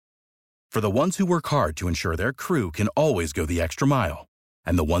For the ones who work hard to ensure their crew can always go the extra mile,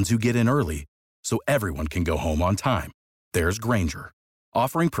 and the ones who get in early so everyone can go home on time, there's Grainger,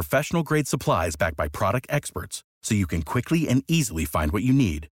 offering professional-grade supplies backed by product experts so you can quickly and easily find what you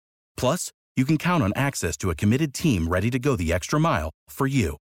need. Plus, you can count on access to a committed team ready to go the extra mile for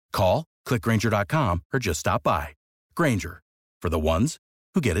you. Call, click Grainger.com, or just stop by. Grainger, for the ones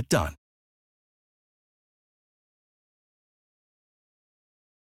who get it done.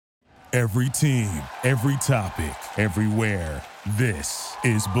 Every team, every topic, everywhere. This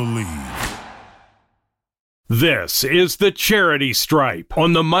is Believe. This is the Charity Stripe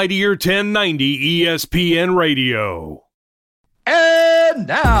on the Mightier 1090 ESPN Radio. And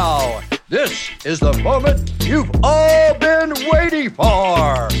now, this is the moment you've all been waiting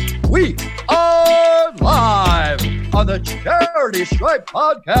for. We are live on the Charity Stripe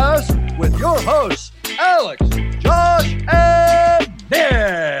podcast with your hosts, Alex, Josh, and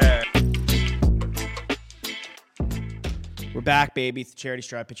Nick. We're back, baby. It's the Charity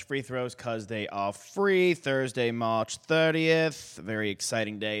Stripe. Pitch free throws because they are free. Thursday, March 30th. Very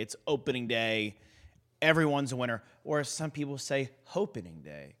exciting day. It's opening day. Everyone's a winner. Or as some people say, hopening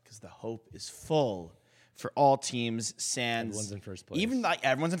day, because the hope is full for all teams. Sans everyone's in first place. Even like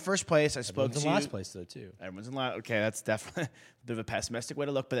everyone's in first place. Everyone's in last place though too. Everyone's in last. Okay, that's definitely a bit of a pessimistic way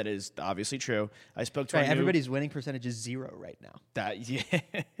to look, but that is obviously true. I spoke to everybody's winning percentage is 0 right now.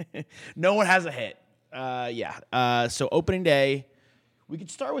 No one has a hit. So opening day, we could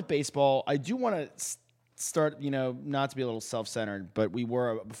start with baseball. I do want to start, not to be a little self-centered, but we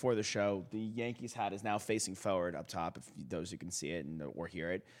were before the show. The Yankees hat is now facing forward up top. If those who can see it or hear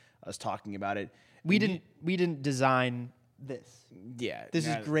it, I was talking about it. We didn't design this. Yeah, this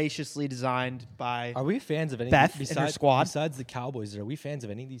is graciously designed by. Are we fans of any Beth and her squad? Besides the Cowboys, are we fans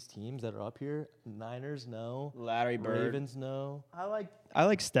of any of these teams that are up here? Niners, no. Larry Bird, Ravens, no. I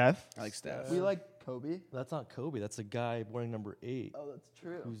like Steph. Steph. We like Kobe. That's not Kobe. That's a guy wearing number 8. Oh, that's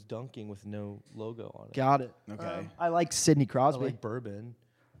true. Who's dunking with no logo on it. Got it. Okay. I like Sidney Crosby. I like Bourbon.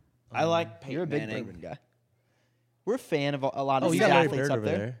 I like Peyton You're a big Manning. Bourbon guy. We're a fan of a lot of you these got Larry athletes Bird up over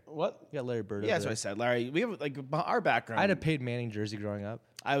there. there. What? You got Larry Bird. Yeah, that's what I said. Larry, we have our background. I had a Peyton Manning jersey growing up.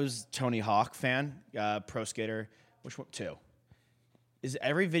 I was Tony Hawk fan, pro skater. Which one? 2. Is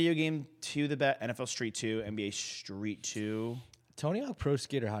every video game 2 the best? NFL Street 2, NBA Street 2. Tony Hawk Pro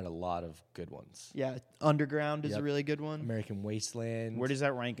Skater had a lot of good ones. Yeah, Underground is a really good one. American Wasteland. Where does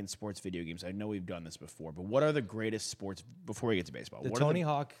that rank in sports video games? I know we've done this before, but what are the greatest sports before we get to baseball? The what Tony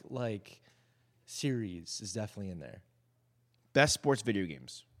Hawk series is definitely in there. Best sports video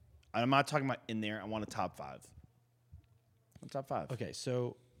games. I'm not talking about in there. I want a top 5. Top 5. Okay,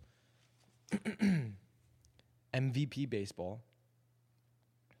 so MVP baseball,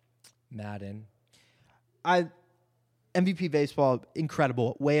 Madden. MVP baseball,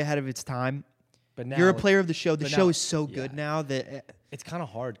 incredible, way ahead of its time. But now you're a player of the show. The show now, is so good now that it's kind of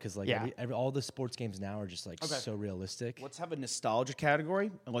hard because all the sports games now are just so realistic. Let's have a nostalgia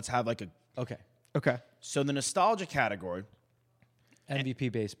category and let's have Okay. So the nostalgia category, MVP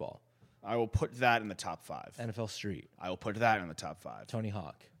baseball. I will put that in the top 5. NFL Street. I will put that in the top 5. Tony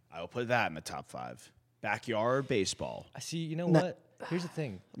Hawk. I will put that in the top 5. Backyard baseball. I see. You know what? Here's the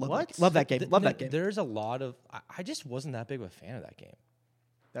thing. Love that game. Love that game. There's a lot of. I just wasn't that big of a fan of that game.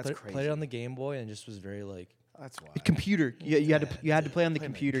 That's crazy. Played it on the Game Boy and just was very That's why. The computer. You had to play on the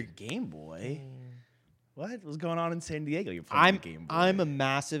computer. Game Boy. What was going on in San Diego? You're playing the Game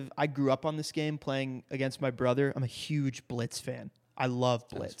Boy. I grew up on this game playing against my brother. I'm a huge Blitz fan. I love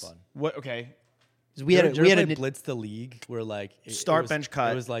Blitz. That's fun. What? Okay. We had a Blitz the League where bench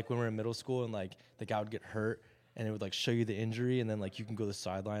cut. It was like when we were in middle school and the guy would get hurt and it would show you the injury and then you can go to the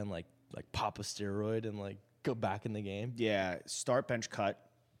sideline like pop a steroid and go back in the game. Yeah, start bench cut.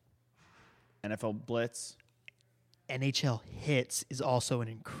 NFL Blitz. NHL Hits is also an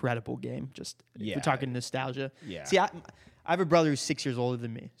incredible game. Just if we're talking nostalgia. Yeah. See, I have a brother who's 6 years older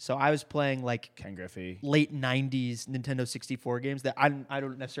than me, so I was playing Ken Griffey, late '90s Nintendo 64 games that I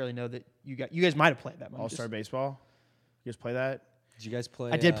don't necessarily know that you guys might have played that. All-Star Baseball. You guys play that? Did you guys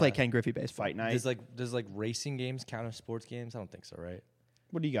play? I did play Ken Griffey Baseball. Fight Night. Does racing games count as sports games? I don't think so, right?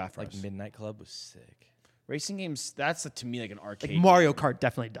 What do you got for us? Midnight Club was sick. Racing games. That's to me like an arcade. Mario Kart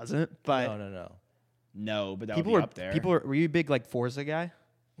definitely doesn't. But no, but that people would be up there. Were you a big Forza guy?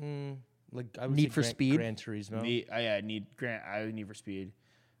 I would Need for Speed, Gran Turismo. Need for Speed.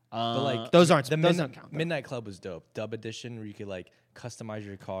 But those don't count. Midnight Club was dope. Dub edition where you could customize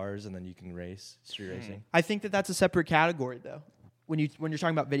your cars and then you can race street racing. I think that's a separate category though. When you're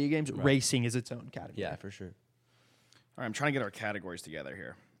talking about video games, racing is its own category. Yeah, for sure. All right, I'm trying to get our categories together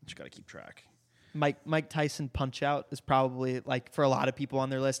here. Just got to keep track. Mike Tyson Punch-Out is probably, like, for a lot of people on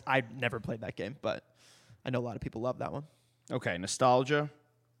their list. I've never played that game, but I know a lot of people love that one. Okay, nostalgia.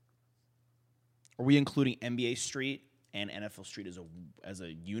 Are we including NBA Street and NFL Street as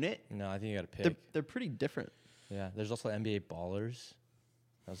a unit? No, I think you got to pick. They're pretty different. Yeah, there's also NBA Ballers.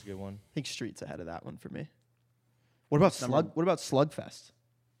 That was a good one. I think Street's ahead of that one for me. What about Slugfest?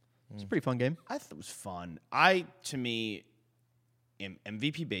 It's a pretty fun game. I thought it was fun. To me, in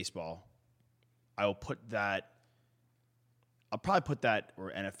MVP baseball, I'll probably put that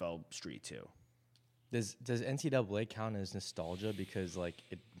or NFL Street too. Does NCAA count as nostalgia because like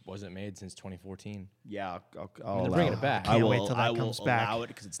it wasn't made since 2014? Yeah, They're bringing it back. I Can't will, wait till that I will comes back. allow it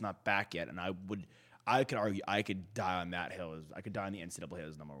because it's not back yet, and I could argue I could die on that hill. I could die on the NCAA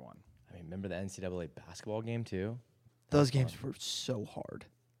as number one. I mean, remember the NCAA basketball game too? Those games were so hard.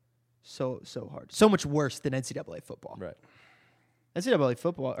 So hard. So much worse than NCAA football. Right. NCAA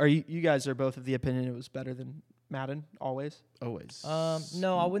football, you guys are both of the opinion it was better than Madden, always? Always.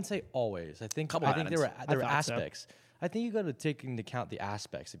 No, I wouldn't say always. I think there were thought aspects. I think you got to take into account the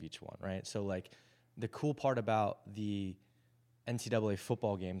aspects of each one, right? So like the cool part about the NCAA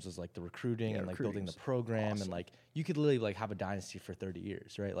football games was like the recruiting and like building the program and like you could literally like have a dynasty for 30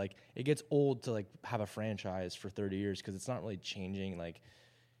 years, right? Like it gets old to like have a franchise for 30 years because it's not really changing. Like,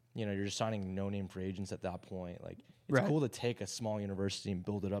 you know, you're just signing no-name free agents at that point. Like it's cool to take a small university and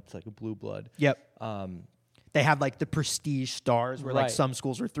build it up to like a blue blood. Yep. They had like the prestige stars where like some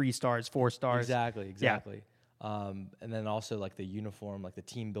schools were 3 stars, 4 stars. Exactly. Yeah. And then also like the uniform, like the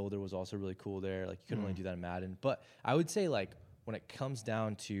team builder was also really cool there. Like you couldn't really do that in Madden. But I would say like when it comes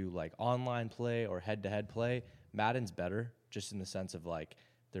down to like online play or head-to-head play, Madden's better just in the sense of like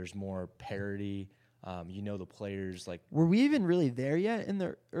there's more parity. You know the players like. Were we even really there yet in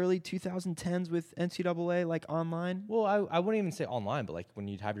the early 2010s with NCAA like online? Well, I wouldn't even say online, but like when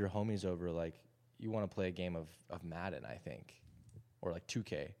you'd have your homies over, like you want to play a game of Madden, I think, or like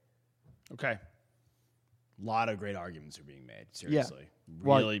 2K. Okay. A lot of great arguments are being made. Seriously. Yeah.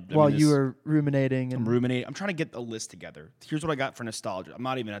 Really. While you were ruminating. I'm ruminating. I'm trying to get a list together. Here's what I got for nostalgia. I'm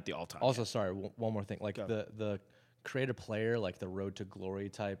not even at the all-time. Also, sorry, one more thing. Like the creator player, like the road to glory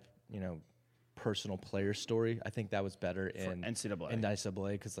type, you know, personal player story. I think that was better in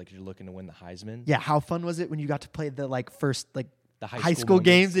NCAA because like you're looking to win the Heisman. Yeah, how fun was it when you got to play the like first like the high school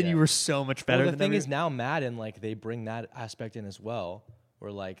games and you were so much better? Well, the thing is now Madden, like they bring that aspect in as well,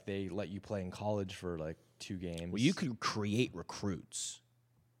 where like they let you play in college for like 2 games. Well, you could create recruits.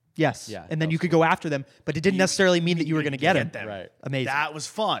 Yes. Yeah. And then you could go after them, but it didn't necessarily mean that you were going to get them. Right. Amazing. That was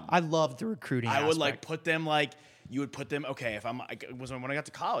fun. I loved the recruiting. I would like put them like you would put them. Okay, if when I got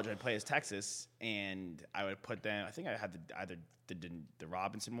to college, I'd play as Texas, and I would put them. I think I had either the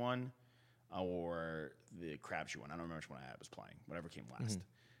Robinson one or the Crabtree one. I don't remember which one I was playing. Whatever came last.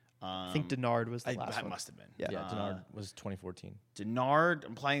 I think Denard was the last that one. Must have been. Yeah, Denard was 2014. Denard,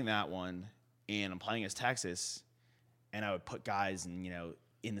 I'm playing that one, and I'm playing as Texas, and I would put guys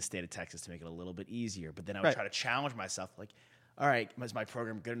in the state of Texas to make it a little bit easier. But then I would try to challenge myself, like, all right, is my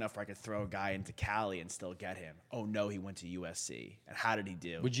program good enough where I could throw a guy into Cali and still get him? Oh no, he went to USC. And how did he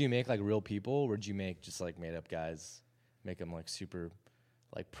do? Would you make like real people, or would you make just like made up guys, make them like super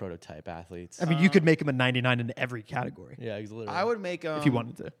like prototype athletes? I mean, you could make him a 99 in every category. Yeah, literally. I would make him if you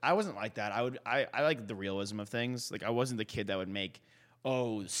wanted to. I wasn't like that. I like the realism of things. Like I wasn't the kid that would make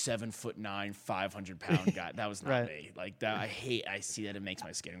 7'9", 500-pound guy. That was not me. Like that, I see that it makes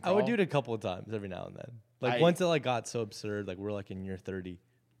my skin crawl. I would do it a couple of times every now and then. Like once it like got so absurd, like we're like in year 30. Do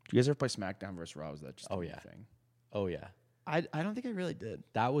you guys ever play SmackDown versus Raw? Was that just thing? Oh yeah. I don't think I really did.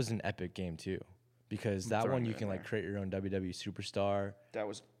 That was an epic game too, because that one you can like create your own WWE superstar. That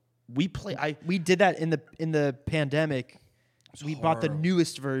was we did that in the pandemic. We bought the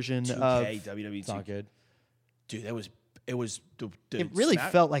newest version 2K, of WWE. It's not good, dude. It was it really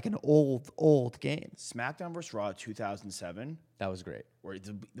felt like an old game. SmackDown vs. Raw 2007. That was great. Or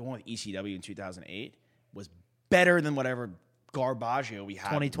the one with ECW in 2008 was better than whatever Garbaggio we had.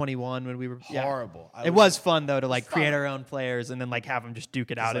 2021 when we were horrible. Yeah. It was fun though to like create our own players and then like have them just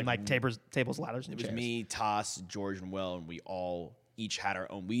duke it out in like tables, ladders, and chairs. It was me, Toss, George, and Will, and we all each had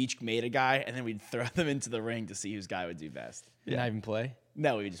our own. We each made a guy, and then we'd throw them into the ring to see whose guy would do best. Did not even play?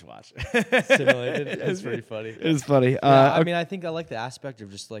 No, we just watch. Simulated. It's pretty funny. It was funny. I mean, I think I like the aspect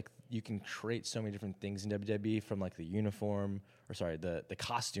of just like you can create so many different things in WWE, from like the uniform, or sorry, the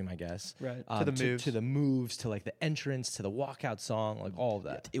costume, I guess. Right. To the moves, to like the entrance, to the walkout song, like all of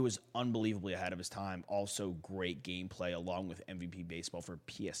that. It was unbelievably ahead of his time. Also, great gameplay along with MVP baseball for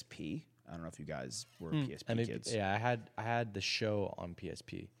PSP. I don't know if you guys were PSP kids. Yeah, I had the show on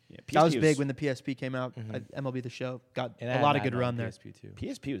PSP. Yeah, PSP that was big when the PSP came out. MLB The Show got a lot of good run there. PSP too.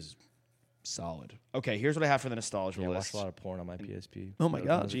 PSP was Solid. Okay, here's what I have for the nostalgia Yeah, I list. watched a lot of porn on my PSP. Oh my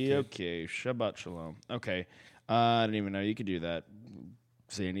God. Okay, Shabbat Shalom. Okay, I didn't even know you could do that.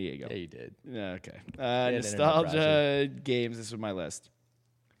 San Diego. Yeah, you did. Yeah, okay. an internet Nostalgia games. This was my list.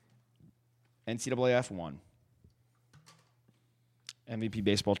 NCAA F1. MVP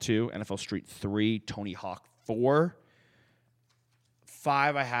Baseball 2. NFL Street 3. Tony Hawk 4.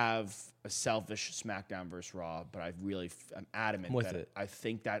 5, I have a selfish SmackDown versus Raw, but I'm adamant with that it. I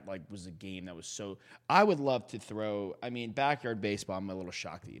think that was a game that was so. I would love to throw. I mean, backyard baseball. I'm a little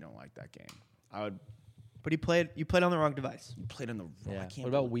shocked that you don't like that game. I would. But you played on the wrong device. You played on the. Yeah. I can't What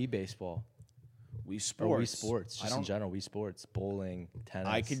about Wii Baseball? Wii Sports? Or Wii Sports, just in general. Wii Sports, bowling,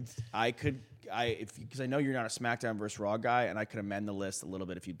 tennis. Because I know you're not a SmackDown versus Raw guy, and I could amend the list a little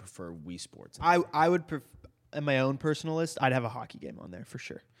bit if you'd prefer Wii Sports. I would in my own personal list, I'd have a hockey game on there for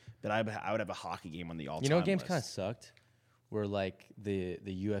sure. But I would have a hockey game on the all-time. You know what games list. kind of sucked? Were like the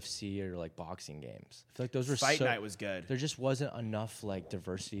UFC or like boxing games. I feel like those were Fight Night was good. There just wasn't enough like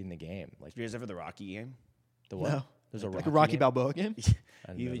diversity in the game. Like Did you guys ever the Rocky game? the what? No. There's a Like Rocky, a Rocky game? Balboa game.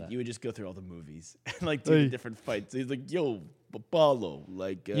 I didn't know that. You would just go through all the movies and like do the different fights. He's like, "Yo, Apollo,"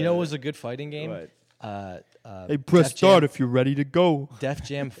 like. You know what was a good fighting game? What? Hey, press Def start Jam. if you're ready to go. Def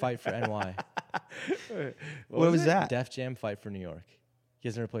Jam Fight for NY. What was that? Def Jam Fight for New York. You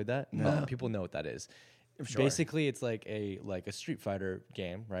guys never played that? No. People know what that is. Sure. Basically, it's like a Street Fighter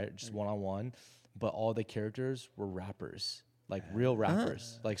game, right? Just one-on-one, but all the characters were rappers, like real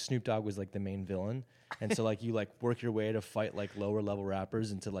rappers. Like Snoop Dogg was like the main villain, and so like you like work your way to fight like lower level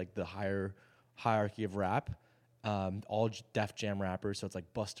rappers into like the higher hierarchy of rap. All Def Jam rappers, so it's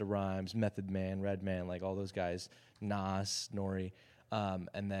like Busta Rhymes, Method Man, Redman, like all those guys, Nas, Nori,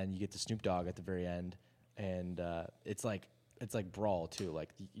 and then you get to Snoop Dogg at the very end, and it's like brawl too. Like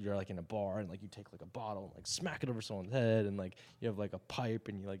you're like in a bar and like you take like a bottle and like smack it over someone's head, and like you have like a pipe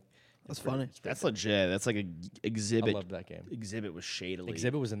and you like. That's funny. That's legit. That's like a Exhibit. I loved that game. Exhibit was shadily.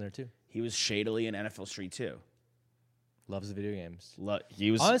 Exhibit was in there too. He was shadily in NFL Street too. Loves the video games. He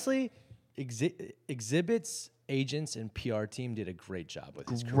was Honestly, Exhibit's agents and PR team did a great job with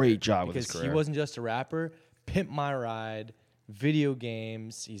his career. Great job with his Because career. he wasn't just a rapper. Pimp My Ride, video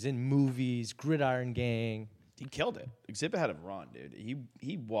games. He's in movies. Gridiron Gang. He killed it. Exhibit had a run, dude.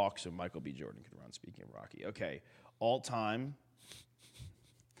 He walked so Michael B. Jordan could run. Speaking of Rocky, okay, all time.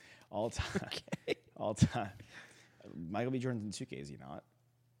 Michael B. Jordan's in 2K, is he not?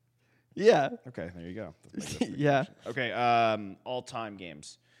 Yeah. Okay, there you go. Yeah. Okay, all time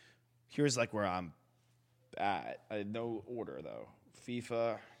games. Here's like where I'm at. No order though.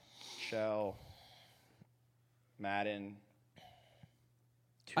 FIFA, Shell, Madden,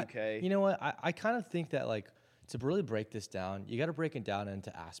 2K. You know what? I kind of think that like to really break this down, you got to break it down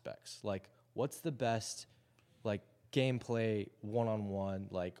into aspects. Like, what's the best like gameplay one-on-one,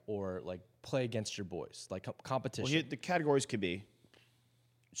 like, or like play against your boys, like competition. Well, the categories could be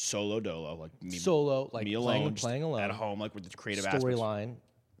solo dolo, like me, Solo, like me alone, playing alone at home, like with the creative aspects, storyline.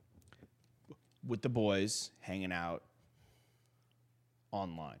 with the boys, hanging out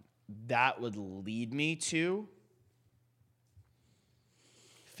online. That would lead me to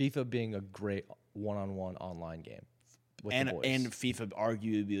FIFA being a great one-on-one online game with the boys. and FIFA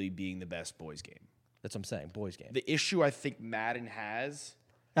arguably being the best boys game. That's what I'm saying, boys game. The issue I think Madden has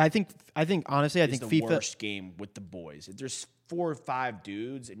I think honestly, I is think the FIFA. worst game with the boys. If there's 4 or 5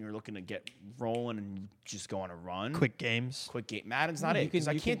 dudes and you're looking to get rolling and just go on a run. Quick games. Quick game. Madden's not you it. Because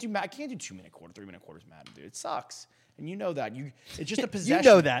can- I you can't do 2-minute quarter, 3-minute quarters Madden, dude. It sucks. And you know that. It's just a possession. You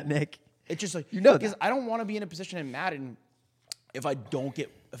know that, Nick. It's just like You know because that. I don't want to be in a position in Madden if I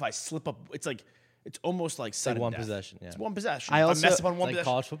slip up. It's like it's almost like sudden one death. possession, yeah. It's one possession. I If also- I mess up on It's one like possession.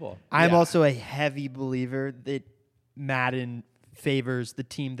 college football. I'm Yeah. also a heavy believer that Madden favors the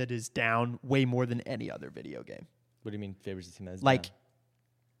team that is down way more than any other video game. What do you mean favors the team that is Like, down?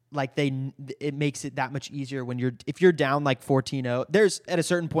 like it makes it that much easier when if you're down like 14-0. There's at a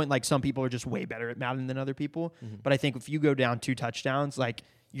certain point like some people are just way better at Madden than other people. But I think if you go down 2 touchdowns, like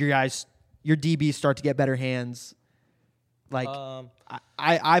your DBs start to get better hands. Like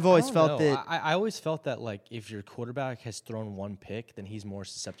I've always felt that. I always felt that like if your quarterback has thrown 1 pick, then he's more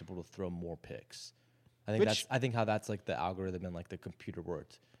susceptible to throw more picks. I think how that's like the algorithm and like the computer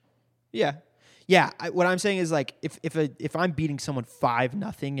works. Yeah. What I'm saying is like if I'm beating someone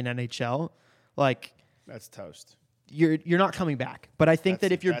 5-0 in NHL, like That's toast. you're not coming back. But I think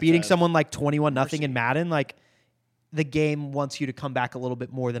that if you're that's beating a someone like 21-0 in Madden, like the game wants you to come back a little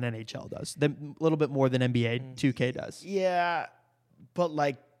bit more than NHL does, a little bit more than NBA 2K does. Yeah, but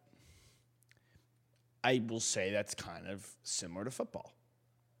like I will say that's kind of similar to football.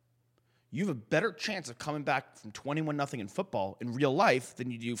 you have a better chance of coming back from 21-0 in football in real life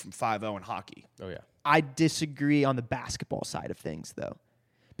than you do from 5-0 in hockey. Oh, yeah. I disagree on the basketball side of things, though.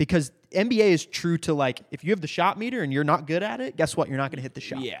 Because NBA is true to, like, if you have the shot meter and you're not good at it, guess what? You're not going to hit the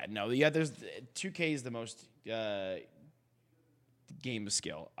shot. Yeah, there's 2K is the most game of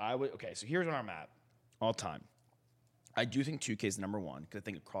skill. Okay, so here's where I'm at all time. I do think 2K is number one because I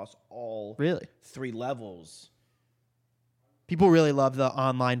think across all Really? 3 levels. People really love the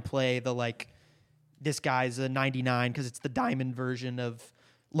online play, the, like, this guy's a 99 because it's the diamond version of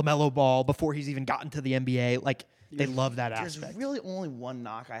LaMelo Ball before he's even gotten to the NBA. Like, they love that aspect. There's really only one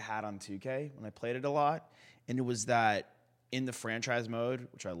knock I had on 2K when I played it a lot, and it was that in the franchise mode,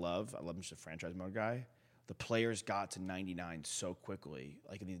 which I love I'm just a franchise mode guy, the players got to 99 so quickly.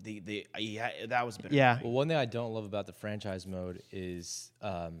 Like, that was a bit Yeah. Well, one thing I don't love about the franchise mode is,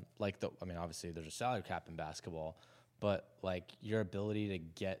 obviously there's a salary cap in basketball, but, like, your ability to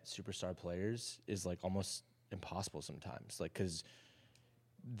get superstar players is, like, almost impossible sometimes. Like, because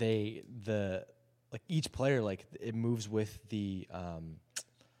each player, like, it moves with the,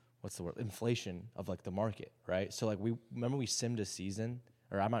 inflation of, like, the market, right? So, like, we simmed a season,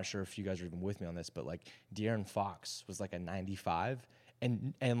 or I'm not sure if you guys are even with me on this, but, like, De'Aaron Fox was, like, a 95,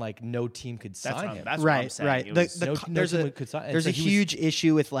 and like, no team could sign him. That's what I'm saying. Right. There's There's a huge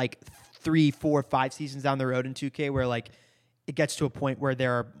issue with, like, 3, 4, 5 seasons down the road in 2K where, like, it gets to a point where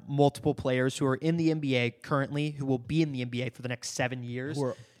there are multiple players who are in the NBA currently who will be in the NBA for the next 7 years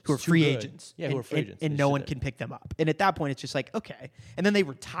who are free agents. Yeah, who are free agents. And no one can pick them up. And at that point, it's just like, okay. And then they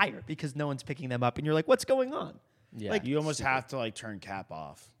retire because no one's picking them up. And you're like, what's going on? Yeah. like, you almost have to, like, turn cap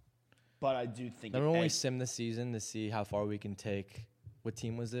off. But I do think Remember when we simmed the season to see how far we can take? What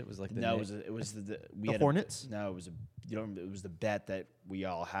team was it? It was like the it was the Hornets? It was the bet that we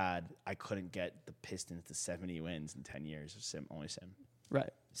all had. I couldn't get the Pistons to 70 wins in 10 years of only sim.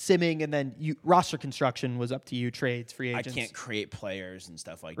 Right. Simming, and then roster construction was up to you, trades, free agents. I can't create players and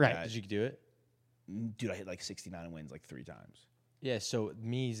stuff like Right. that. Did you do it? Dude, I hit like 69 wins like 3 times. Yeah, so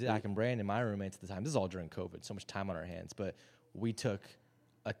me, Zach, and Brandon, my roommates at the time, this is all during COVID, so much time on our hands, but we took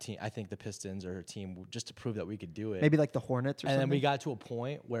a team, I think the Pistons or a team, just to prove that we could do it. Maybe like the Hornets or and something. then we got to a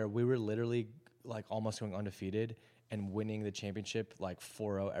point where we were literally, like, almost going undefeated and winning the championship, like,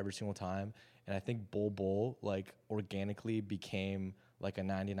 4-0 every single time. And I think Bull, like, organically became, like, a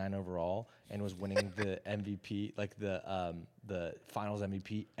 99 overall and was winning the MVP, like, the finals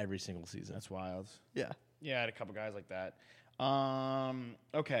MVP every single season. That's wild. Yeah. Yeah, I had a couple guys like that.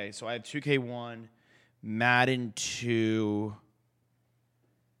 Okay, so I had 2K1, Madden 2,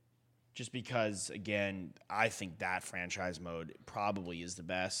 just because, again, I think that franchise mode probably is the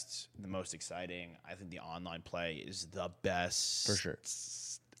best, the most exciting. I think the online play is the best. For sure.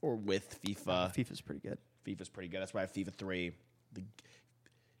 Or with FIFA. FIFA's pretty good. FIFA's pretty good. That's why I have FIFA 3.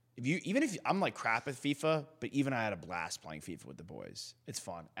 I'm like crap at FIFA, but even I had a blast playing FIFA with the boys. It's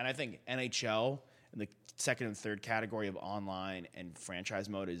fun. And I think NHL in the second and third category of online and franchise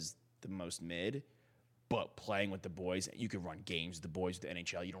mode is the most mid. But playing with the boys, you could run games with the boys with the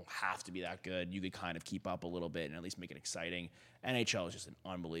NHL. You don't have to be that good. You could kind of keep up a little bit and at least make it exciting. NHL is just an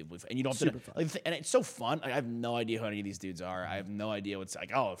unbelievable, and you don't have to, like, and it's so fun. I have no idea who any of these dudes are. I have no idea what's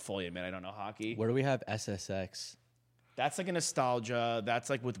like. Oh, fully admit I don't know hockey. Where do we have SSX? That's like a nostalgia. That's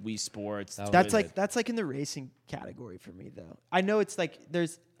like with Wii Sports. That's like in the racing category for me, though. I know it's like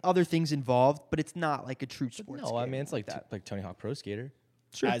there's other things involved, but it's not like a true sports. No, I game mean it's like that. like Tony Hawk Pro Skater.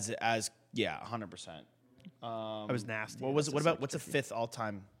 Sure. Yeah, 100%. I was nasty. What about what's the fifth all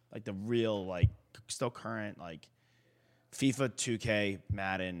time, like the real, like, still current, like FIFA, 2K,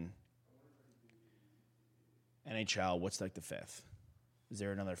 Madden, NHL? What's like the fifth? Is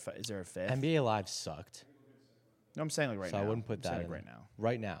there a fifth? NBA Live sucked. No, I'm saying like right now. So I wouldn't put that in right now.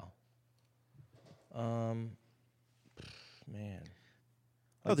 Right now. Man.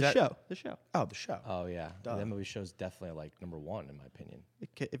 Oh, the show. The show. Oh, the show. Oh yeah. The MLB show is definitely like number one in my opinion.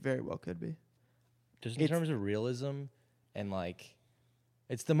 It very well could be. Just in terms of realism and like,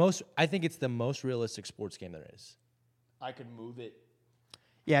 I think it's the most realistic sports game there is. I could move it.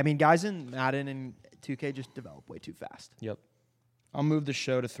 Yeah, I mean, guys in Madden and 2K just develop way too fast. Yep. I'll move the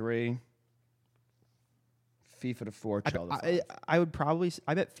show to 3. FIFA to 4. I would probably.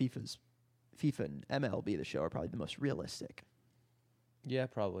 I bet FIFA and MLB the show are probably the most realistic. Yeah,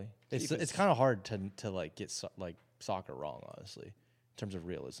 probably. It's kind of hard to like get like soccer wrong, honestly, in terms of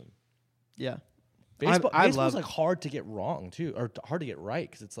realism. Yeah. Baseball's like hard to get wrong too, or hard to get right,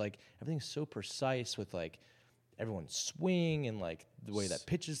 because it's like everything's so precise with like everyone's swing and like the way that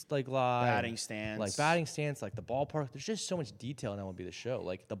pitches like lie, batting stance, like the ballpark. There's just so much detail in MLB the show.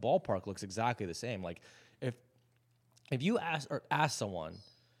 Like the ballpark looks exactly the same. Like if you ask someone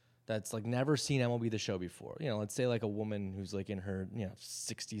that's like never seen MLB The Show before. You know, let's say like a woman who's like in her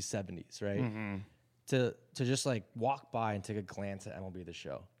 60s, 70s, right? Mm-hmm. To just like walk by and take a glance at MLB The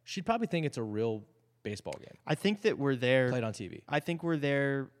Show, she'd probably think it's a real baseball game I think that we're there. played on TV. I think we're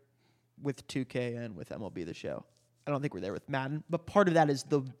there with 2K and with MLB The Show. I don't think we're there with Madden, but part of that is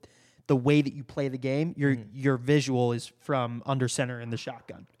the way that you play the game. Your visual is from under center in the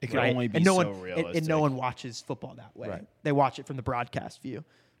shotgun. It can right? only be and no so one, realistic. And no one watches football that way. Right. They watch it from the broadcast view.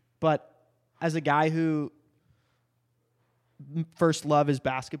 But as a guy who first love is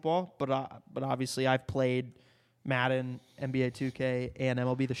basketball, but obviously I've played Madden, NBA 2K, and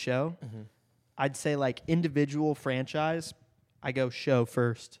MLB The Show. Mm-hmm. I'd say like individual franchise, I go Show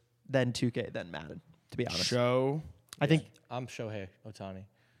first, then 2K, then Madden. To be honest, Show. I think I'm Shohei Ohtani.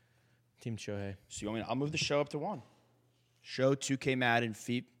 Team Shohei. So you want me? I'll move the show up to 1. Show 2K Madden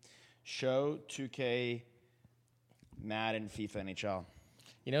FIFA. Show 2K Madden FIFA NHL.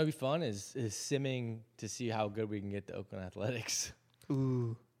 You know, what'd be fun is simming to see how good we can get the Oakland Athletics.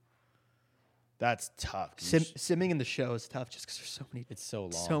 ooh, That's tough. simming in the Show is tough just because there's so many. It's so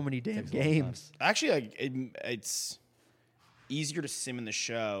long. So many damn Takes a long time. games. Actually, like, it's easier to sim in the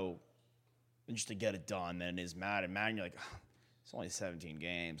show than just to get it done than it is Madden. Madden, you're like, it's only 17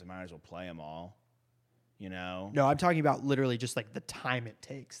 games. I might as well play them all. You know? No, I'm talking about literally just like the time it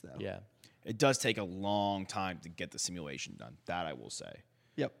takes, though. Yeah. It does take a long time to get the simulation done. That I will say.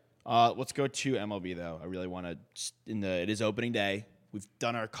 Yep. Let's go to MLB, though. I really want to, it is opening day. We've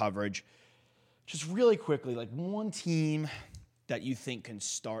done our coverage. Just really quickly, like one team that you think can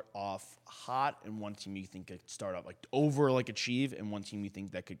start off hot and one team you think could start off like over like achieve and one team you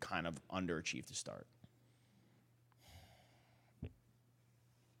think that could kind of underachieve to start.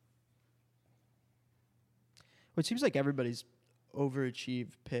 Well, it seems like everybody's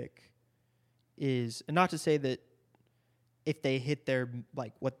overachieved pick is, and not to say that if they hit their,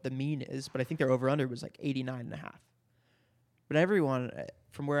 like, what the mean is, but I think their over-under was like 89.5. But everyone,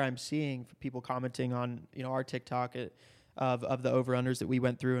 from where I'm seeing people commenting on, our TikTok of the over-unders that we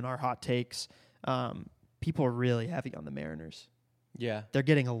went through and our hot takes, people are really heavy on the Mariners. Yeah. They're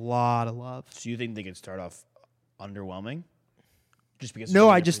getting a lot of love. So you think they could start off underwhelming? Just because No,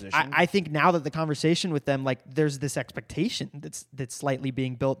 of their position? I think now that the conversation with them, like, there's this expectation that's slightly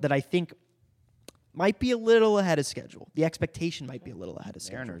being built that I think might be a little ahead of schedule. The expectation might be a little ahead of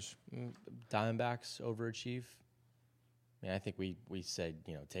schedule. Mariners. Diamondbacks overachieve. I mean, I think we said,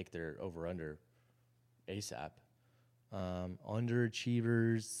 take their over-under ASAP.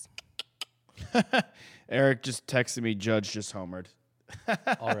 Underachievers. Eric just texted me, Judge just homered.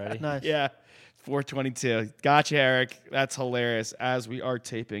 Already. Nice. Yeah, 422. Gotcha, Eric. That's hilarious. As we are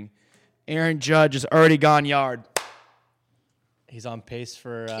taping, Aaron Judge has already gone yard. He's on pace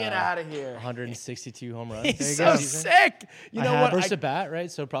for Get out of here. 162 home runs. He's so sick. You know what? First at bat, right?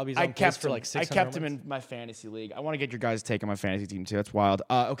 So probably he's on pace for like 600 I kept him home runs. in my fantasy league. I want to get your guys' take on my fantasy team too. That's wild.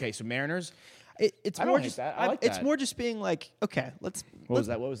 Okay, so Mariners. It's I more don't hate just that. I like it's that. more just being like, okay, What was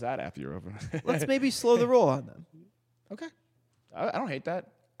that? What was that after you're over? let's maybe slow the roll on them. Okay. I don't hate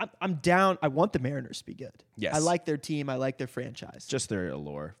that. I'm down. I want the Mariners to be good. Yes. I like their team. I like their franchise. Just their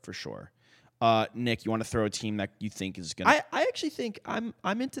allure for sure. Nick, you want to throw a team that you think is gonna? I actually think I'm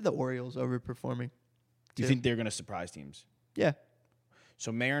into the Orioles overperforming. Do you think they're gonna surprise teams? Yeah.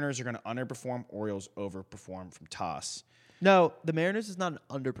 So Mariners are gonna underperform. Orioles overperform from toss. No, the Mariners is not an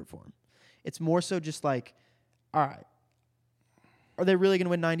underperform. It's more so just like, all right, are they really going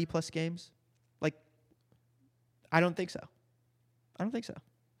to win 90-plus games? Like, I don't think so. And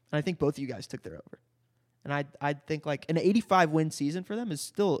I think both of you guys took their over. And I think like an 85-win season for them is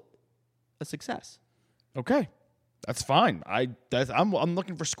still a success. Okay, that's fine. I'm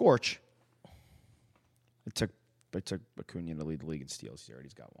looking for Scorch. I took Acuna to lead the league in steals. He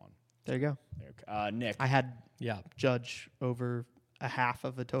already's got one. There you go. Nick. I had Judge over a half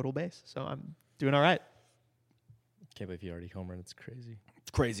of the total base, so I'm doing all right. Can't believe he already homered. It's crazy.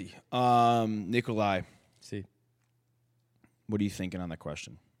 It's crazy. Nikolai, See, what are you thinking on that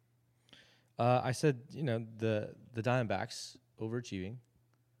question? I said, the Diamondbacks overachieving,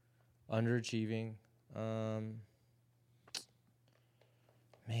 underachieving.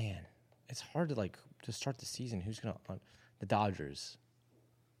 Man, it's hard to start the season. Who's gonna the Dodgers?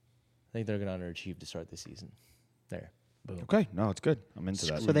 I think they're gonna underachieve to start the season. There, boom. Okay, no, it's good. I'm into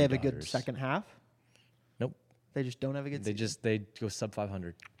that. So they have a good Dodgers. second half? Nope. They just don't have a good season? They go sub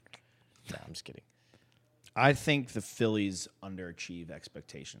 500. No, I'm just kidding. I think the Phillies underachieve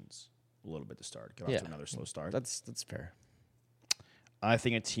expectations a little bit to start. Get off to another slow start. That's fair. I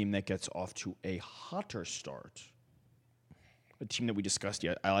think a team that gets off to a hotter start, a team that we discussed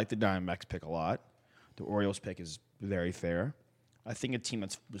yet. I like the Diamondbacks pick a lot. The Orioles pick is very fair. I think a team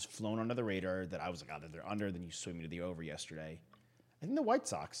that was flown under the radar that I was like, oh, they're under. Then you swing me to the over yesterday. I think the White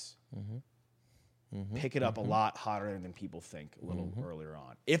Sox pick it up a lot hotter than people think a little earlier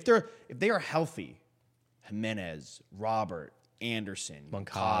on. If they are healthy, Jimenez, Robert, Anderson,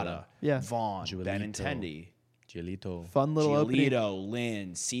 Moncada, Vaughn, Benintendi, Giolito. Fun little opening.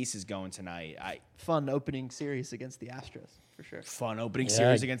 Lynn, Cease is going tonight. Fun opening series against the Astros, for sure. Fun opening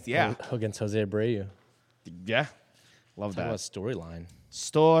series against against Jose Abreu. Yeah. Love Talk that. about storyline.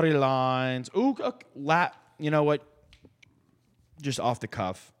 Storylines. Ooh, you know what? Just off the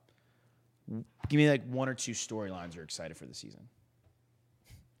cuff. Give me like one or two storylines you're excited for the season.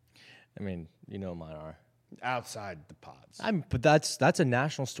 I mean, you know mine are. Outside the pods. But that's a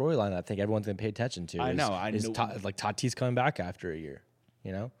national storyline I think everyone's going to pay attention to. I know. Like Tatis coming back after a year,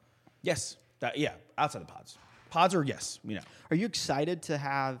 you know? Yes. Outside the pods. Pods are yes, you know. Are you excited to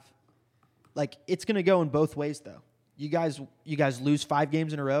have, like, it's going to go in both ways, though. You guys lose 5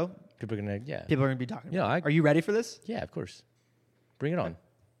 games in a row. People are going to, People are going to be talking about it. I- Are you ready for this? Yeah, of course. Bring it on.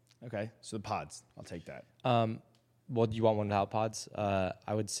 Okay. So the pods. I'll take that. Well, do you want one without pods? I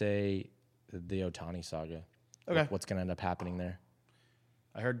would say the Ohtani saga. Okay. What's going to end up happening there?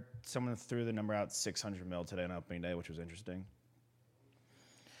 I heard someone threw the number out $600 million today on opening day, which was interesting.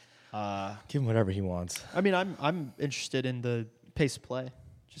 Give him whatever he wants. I mean, I'm interested in the pace of play,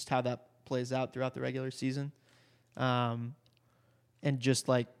 just how that plays out throughout the regular season, and just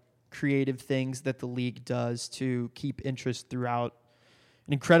like creative things that the league does to keep interest throughout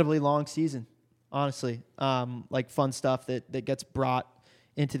an incredibly long season. Honestly, like fun stuff that gets brought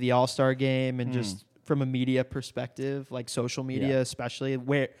into the All-Star game and just from a media perspective, like social media especially,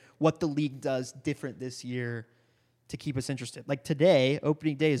 what the league does different this year to keep us interested. Like today,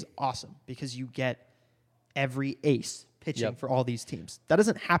 opening day is awesome because you get every ace pitching for all these teams. That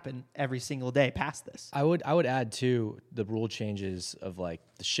doesn't happen every single day past this. I would add too the rule changes of like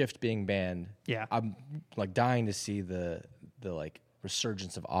the shift being banned. Yeah. I'm like dying to see the like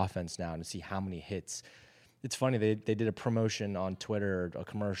resurgence of offense now and to see how many hits. It's funny they did a promotion on Twitter, a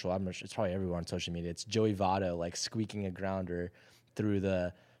commercial. It's probably everywhere on social media. It's Joey Votto like squeaking a grounder through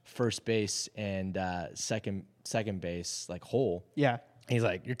the first base and second base like hole. Yeah. He's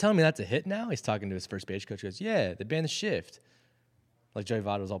like, "You're telling me that's a hit now?" He's talking to his first base coach. He goes, "Yeah, they banned the shift." Like Joey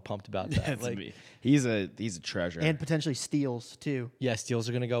Votto was all pumped about that. Like, he's a treasure. And potentially steals too. yeah, steals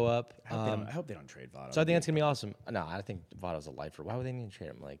are gonna go up. I hope they don't trade Votto. So I think that's gonna be awesome. No, I think Votto's a lifer. Why would they need to trade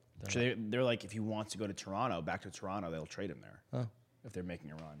him? Like, They're like, if he wants to go to Toronto, back to Toronto, they'll trade him there. If they're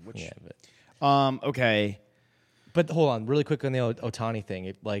making a run. Which, yeah, but okay. But hold on, really quick on the Ohtani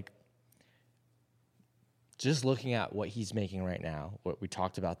thing. Just looking at what he's making right now, what we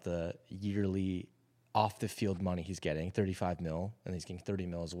talked about the yearly off the field money he's getting, $35 million, and he's getting $30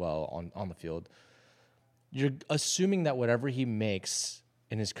 million as well on the field. You're assuming that whatever he makes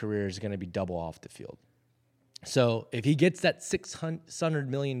in his career is going to be double off the field. So if he gets that $600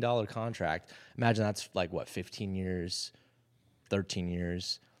 million contract, imagine that's like what, 15 years, 13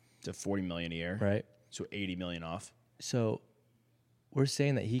 years, To $40 million a year. right? So $80 million off. So we're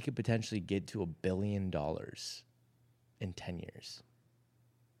saying that he could potentially get to $1 billion in 10 years.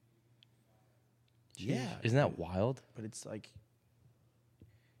 Yeah. Isn't that wild? But it's like,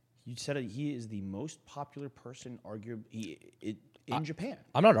 you said it, he is the most popular person, arguably, in Japan.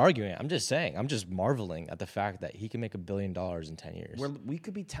 I'm not arguing it. I'm just saying. I'm just marveling at the fact that he can make $1 billion in 10 years. Where we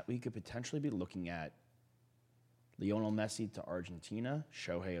could potentially be looking at Lionel Messi to Argentina,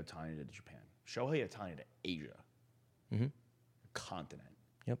 Shohei Ohtani to Japan, Shohei Ohtani to Asia, continent,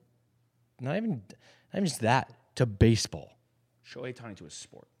 Yep. Not even just that, to baseball. Shohei Ohtani to a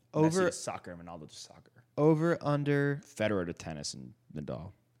sport, Over- Messi to soccer, Ronaldo to soccer, Over under Federer to tennis, and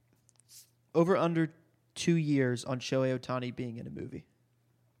Nadal. 2 years on Shohei Ohtani being in a movie.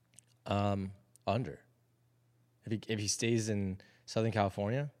 Under. If he stays in Southern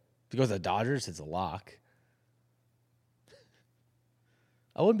California, if he goes to the Dodgers, it's a lock.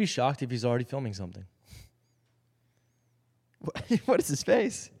 I wouldn't be shocked if he's already filming something. What is his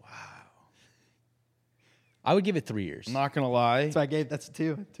face? I would give it 3 years. I'm not gonna lie, So that's a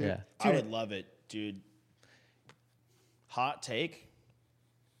two. Yeah. I would love it, dude. Hot take.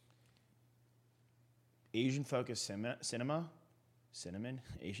 Asian focused cinema,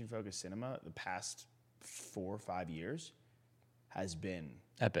 Asian focused cinema, the past 4 or 5 years has been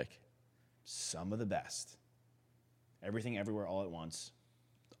Epic. some of the best. Everything, Everywhere, All at Once,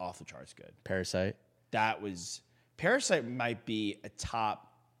 off the charts good. Parasite. Parasite might be a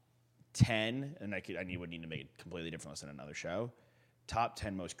top 10, and I would need to make it completely different list than another show. Top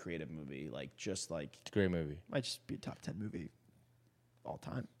 10 most creative movie, It's a great movie. Might just be a top 10 movie all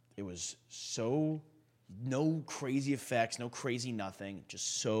time. it was so No crazy effects, no crazy nothing.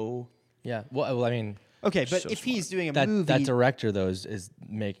 Just so. Yeah. Well, I mean, Okay, but So if he's doing a that movie, that director though is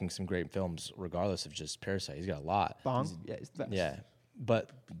making some great films, regardless of just Parasite. He's got a lot. Bong, yeah, he's the best. Yeah,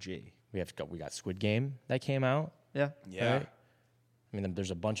 but G. we got Squid Game that came out. yeah. Yeah. Right? I mean,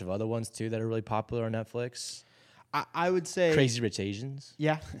 there's a bunch of other ones too that are really popular on Netflix. I would say Crazy Rich Asians.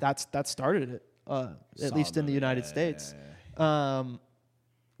 Yeah, that started it, at least in the United States.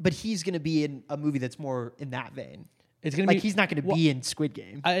 But he's going to be in a movie that's more in that vein. It's gonna Like be he's not going to be in Squid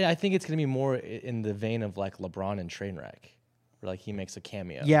Game. I think it's gonna be more in the vein of like LeBron and Trainwreck, where like he makes a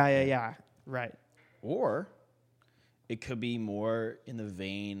cameo. Yeah. Right. Or it could be more in the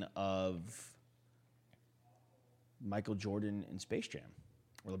vein of Michael Jordan in Space Jam,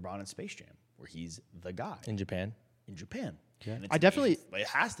 or LeBron in Space Jam, where he's the guy In Japan. in Japan. Yeah. I definitely- It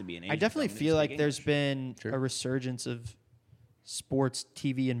has to be an Asian I definitely film, feel they like speak there's English. been Sure. a resurgence of sports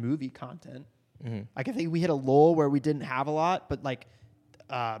TV and movie content. Mm-hmm. Like I think we hit a lull where we didn't have a lot, but like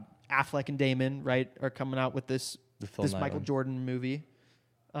Affleck and Damon, right, are coming out with this Phil Knight Michael one. Jordan movie.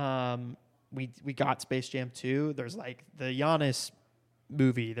 We got Space Jam 2. There's like the Giannis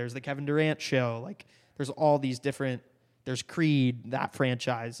movie. There's the Kevin Durant show. Like there's all these different. There's Creed, that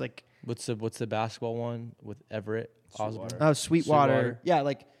franchise. Like What's the basketball one with Everett Osborne? Sweetwater. Sweetwater. Yeah,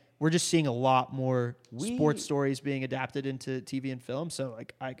 like we're just seeing a lot more sports stories being adapted into TV and film. So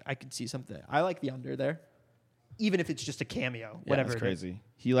like I could see something. I like the under there, even if it's just a cameo. Whatever. That's it is. crazy.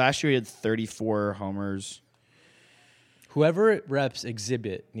 He last year he had 34 homers. Whoever reps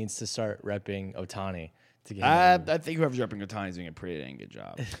Exhibit needs to start repping Ohtani to get. I think whoever's repping Ohtani is doing a pretty dang good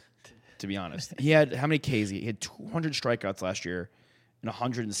job. To be honest, he had how many Ks? He had 200 strikeouts last year in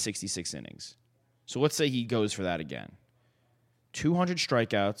 166 innings. So let's say he goes for that again. 200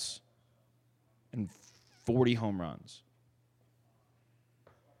 strikeouts and 40 home runs.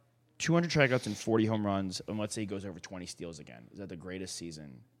 200 strikeouts and 40 home runs, and let's say he goes over 20 steals again. Is that the greatest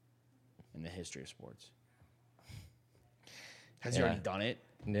season in the history of sports? Has he Yeah. already done it?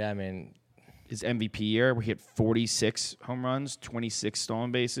 Yeah, I mean, His MVP year, where he hit 46 home runs, 26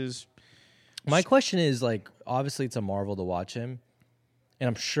 stolen bases. my question is like, obviously it's a marvel to watch him, and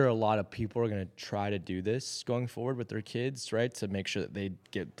I'm sure a lot of people are gonna try to do this going forward with their kids, right, to make sure that they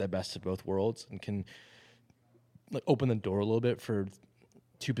get the best of both worlds and can like open the door a little bit for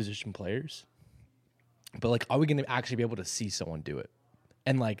two position players. But like, are we gonna actually be able to see someone do it?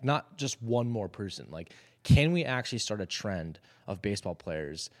 And like, not just one more person. Like, can we actually start a trend of baseball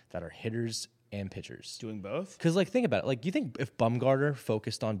players that are hitters and pitchers? Doing both? Because like, think about it. Like, do you think if Bumgarner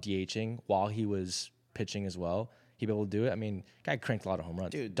focused on DHing while he was pitching as well, he'd be able to do it? I mean, guy cranked a lot of home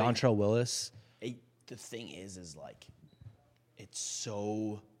runs. Dude, Dontrell Willis. The thing is like, it's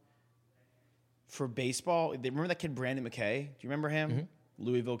so. For baseball, remember that kid Brandon McKay? Do you remember him? Mm-hmm.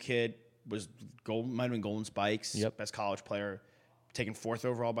 Louisville kid, might have been Golden Spikes, Yep. best college player, taken 4th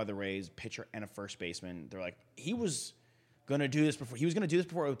overall by the Rays, pitcher and a first baseman. They're like, he was gonna do this before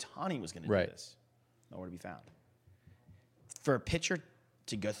Ohtani was gonna Right. do this. Nowhere to be found. For a pitcher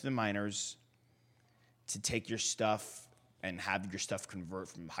to go through the minors, to take your stuff and have your stuff convert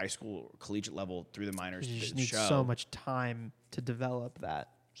from high school or collegiate level through the minors You to just the need show. so much time to develop that.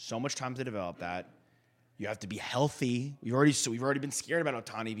 So much time to develop that. You have to be healthy. We've already been scared about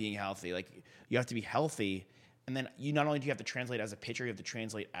Ohtani being healthy. Like, you have to be healthy, and then you not only do you have to translate as a pitcher, you have to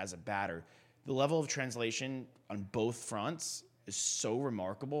translate as a batter. The level of translation on both fronts is so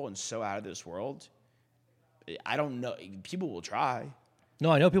remarkable and so out of this world. I don't know. People will try.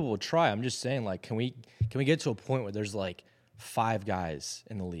 No, I know people will try. I'm just saying, like, can we get to a point where there's like 5 guys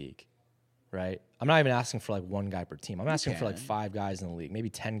in the league, right? I'm not even asking for like 1 guy per team. I'm asking for like 5 guys in the league, maybe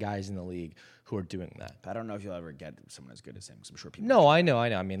 10 guys in the league who are doing that. I don't know if you'll ever get someone as good as him, because I'm sure people. No, I know.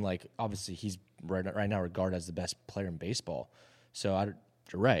 I mean, like, obviously he's right now regarded as the best player in baseball. So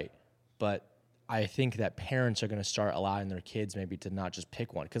you're right. But I think that parents are going to start allowing their kids maybe to not just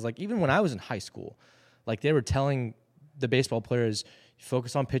pick one. Because like, even when I was in high school, like, they were telling the baseball players,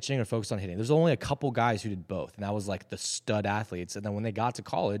 focus on pitching or focus on hitting. There's only a couple guys who did both, and that was like the stud athletes. And then when they got to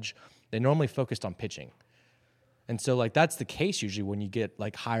college, they normally focused on pitching. And so, like, that's the case usually when you get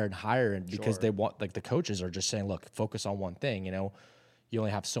like higher and higher, and because they want, like, the coaches are just saying, look, focus on one thing. You know, you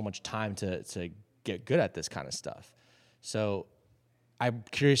only have so much time to get good at this kind of stuff. So I'm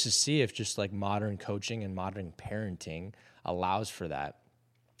curious to see if just like modern coaching and modern parenting allows for that.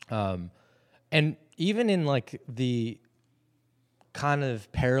 And even in like the kind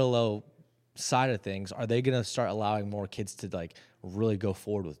of parallel side of things, are they going to start allowing more kids to like really go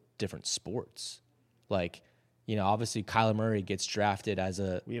forward with different sports? Like, you know, obviously Kyler Murray gets drafted as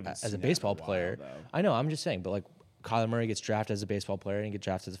a baseball player. I know, I'm just saying, but like Kyler Murray gets drafted as a baseball player and he gets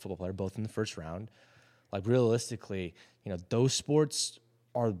drafted as a football player, both in the first round. like realistically, those sports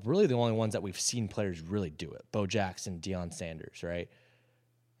are really the only ones that we've seen players really do it. Bo Jackson, Deion Sanders, right?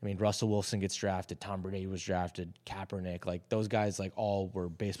 I mean, Russell Wilson gets drafted. Tom Brady was drafted. Kaepernick, like those guys, like all were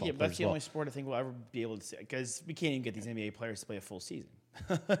baseball players. Yeah, but that's the only sport I think we'll ever be able to see, because we can't even get these NBA players to play a full season.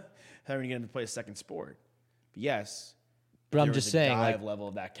 How are you going to play a second sport? But yes, but I'm just saying, like level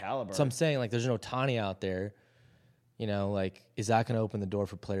of that caliber. So I'm saying, like, there's an Ohtani out there. Like, is that going to open the door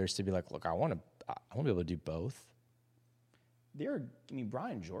for players to be like, look, I want to be able to do both?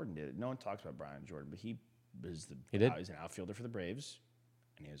 Brian Jordan did it. No one talks about Brian Jordan, but he's an outfielder for the Braves.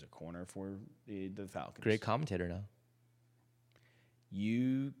 And he was a corner for the Falcons. Great commentator now.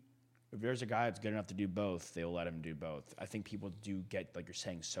 If there's a guy that's good enough to do both, they'll let him do both. I think people do get, like you're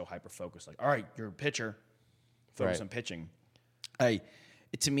saying, so hyper-focused. Like, all right, you're a pitcher. Focus on pitching.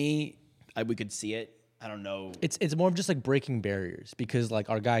 To me, we could see it. I don't know. It's more of just like breaking barriers, because like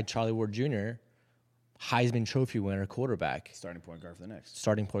our guy, Charlie Ward Jr., Heisman Trophy winner quarterback. Starting point guard for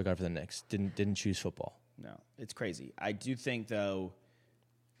the Knicks. Didn't choose football. No, it's crazy. I do think, though,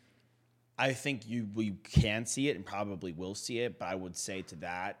 we can see it and probably will see it, but I would say to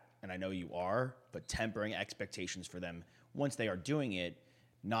that, and I know you are, but tempering expectations for them once they are doing it,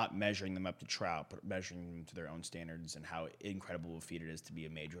 not measuring them up to Trout, but measuring them to their own standards, and how incredible a feat it is to be a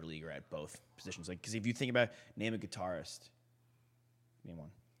major leaguer at both positions. Like, because if you think about, name a guitarist. Name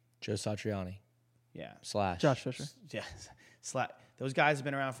one. Joe Satriani. Yeah. Slash. Josh Fisher. Yeah. Those guys have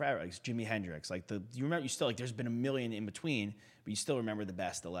been around forever. Like Jimi Hendrix. There's been a million in between, but you still remember the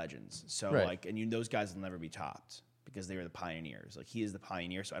best, the legends. So right. Those guys will never be topped because they were the pioneers. Like, he is the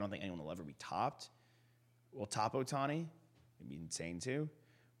pioneer, so I don't think anyone will ever be topped. We'll top Ohtani. It'd be insane too.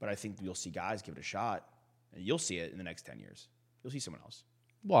 But I think you'll see guys give it a shot, and you'll see it in the next 10 years. You'll see someone else.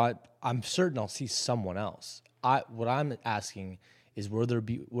 Well, I'm certain I'll see someone else. What I'm asking is, will there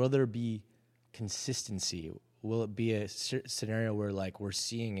be consistency? Will it be a scenario where, like, we're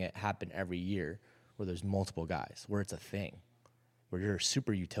seeing it happen every year, where there's multiple guys, where it's a thing, where you're a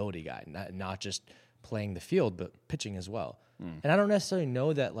super utility guy, not just playing the field, but pitching as well? And I don't necessarily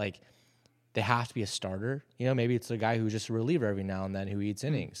know that, like, they have to be a starter. Maybe it's a guy who's just a reliever every now and then who eats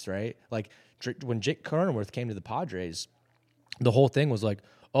innings, right? Like, when Jake Cronenworth came to the Padres, the whole thing was like,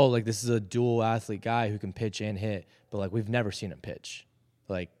 oh, like, this is a dual athlete guy who can pitch and hit, but, like, we've never seen him pitch.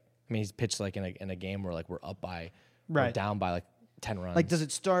 Like, he's pitched, like, in a game where, like, we're up by, or down by, like, 10 runs. Like, does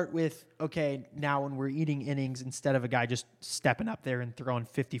it start with, okay, now when we're eating innings, instead of a guy just stepping up there and throwing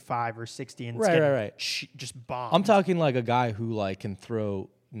 55 or 60 and right. Just bombs? I'm talking, like, a guy who, like, can throw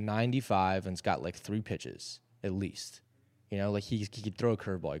 95 and's got, like, 3 pitches at least. Like, he could throw a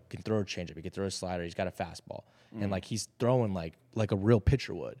curveball, he can throw a changeup, he could throw a slider, he's got a fastball. And, like, he's throwing like a real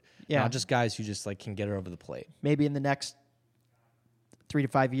pitcher would. Yeah. Not just guys who just, like, can get it over the plate. Maybe in the next 3 to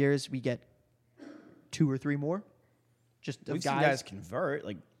 5 years, we get 2 or 3 more. Just of guys convert.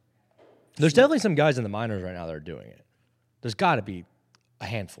 Like, there's definitely some guys in the minors right now that are doing it. There's got to be a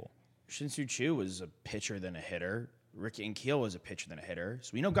handful. Shin-Soo Choo was a pitcher than a hitter. Ricky Ankiel was a pitcher than a hitter.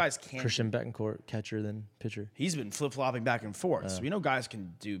 So we know guys can. Christian Betancourt, catcher than pitcher. He's been flip-flopping back and forth. So we know guys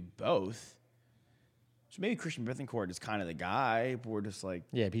can do both. So maybe Christian Betancourt is kind of the guy, but we're just like...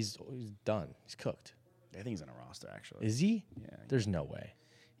 Yeah, but he's done. He's cooked. I think he's on a roster, actually. Is he? Yeah. There's no way.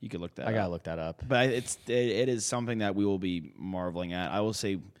 You could look that up. I got to look that up. But it is something that we will be marveling at. I will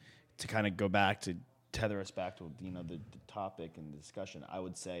say, to kind of go back to tether us back to the topic and the discussion, I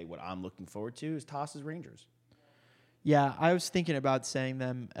would say what I'm looking forward to is Toss's Rangers. Yeah, I was thinking about saying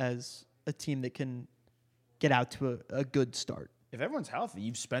them as a team that can get out to a good start. If everyone's healthy,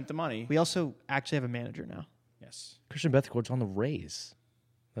 you've spent the money. We also actually have a manager now. Yes. Christian Betancourt's on the Rays.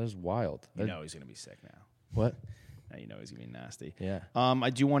 That is wild. You know he's going to be sick now. What? Now you know he's going to be nasty. Yeah. I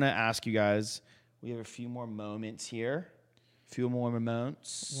do want to ask you guys, we have a few more moments here.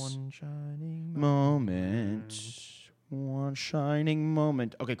 One shining One shining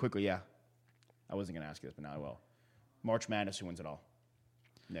moment. Okay, quickly, yeah. I wasn't going to ask you this, but now I will. March Madness, who wins it all?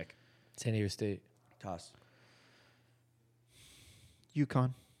 Nick. San Diego State. Toss.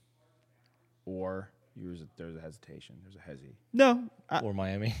 UConn. Or there's a hesitation. There's a hezzy. No. Or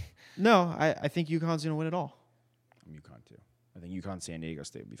Miami. No, I think UConn's going to win it all. I'm UConn, too. I think UConn, San Diego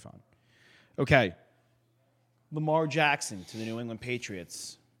State would be fun. Okay. Lamar Jackson to the New England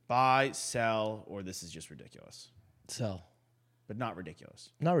Patriots. Buy, sell, or this is just ridiculous. Sell. But not ridiculous.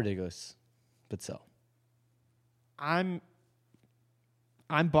 Not ridiculous, but sell. I'm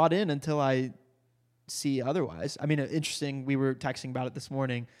bought in until I see otherwise. I mean, interesting. We were texting about it this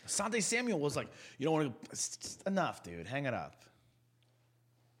morning. Asante Samuel was like, you don't want to... Enough, dude. Hang it up.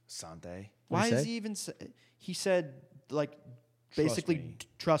 Asante. Why is he even... He said, like, basically,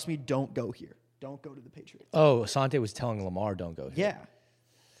 trust me, don't go here. don't go to the Patriots. Oh, Asante was telling Lamar, don't go here. Yeah.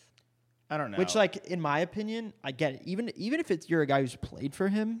 I don't know. Which, like, in my opinion, I get it. Even if you're a guy who's played for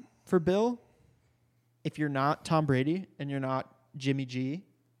him, for Bill, if you're not Tom Brady and you're not Jimmy G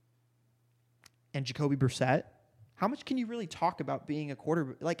and Jacoby Brissett, how much can you really talk about being a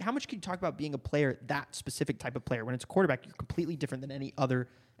quarterback? Like, how much can you talk about being a player, that specific type of player? When it's a quarterback, you're completely different than any other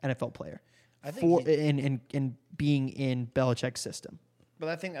NFL player. I think in being in Belichick's system. But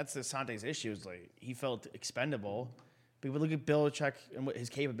I think that's Asante's issue. Is like he felt expendable. But we look at Belichick and his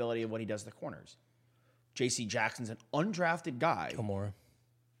capability and what he does in the corners. J.C. Jackson's an undrafted guy. Gilmore.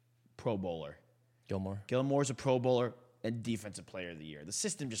 Pro bowler. Gilmore's a Pro Bowler and Defensive Player of the Year. The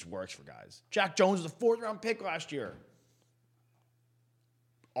system just works for guys. Jack Jones was a 4th-round pick last year.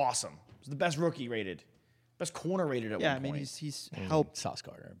 Awesome. He was the best rookie rated. Best corner rated at one point. Yeah, I mean, he's helped Sauce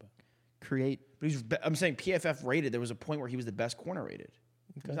Gardner, but create. But I'm saying PFF rated. There was a point where he was the best corner rated.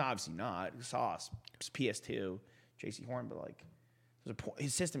 He's obviously not. Sauce, PS2, J.C. Horn, but like, there's a point,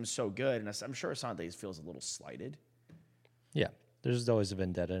 his system is so good, and I'm sure Asante feels a little slighted. yeah, there's always a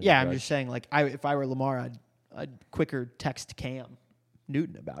vendetta. Yeah, I'm just saying, like, if I were Lamar, I'd quicker text Cam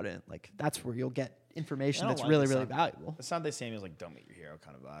Newton about it. Like, that's where you'll get information that's really valuable. Asante Samuel's like, don't meet your hero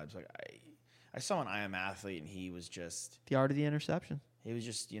kind of vibes. Like, I saw an I Am Athlete, and he was just The art of the interception. He was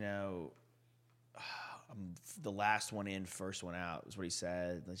just, the last one in, first one out is what he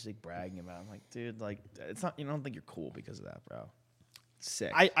said. Just like bragging about it. I'm like, dude, like, it's not, you don't think you're cool because of that, bro.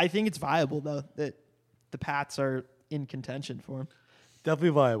 Sick. I think it's viable, though, that the Pats are in contention for him. definitely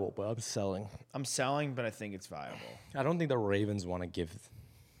viable, but I'm selling. I'm selling, but I think it's viable. I don't think the Ravens want to give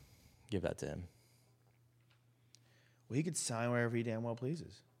that to him. Well, he could sign wherever he damn well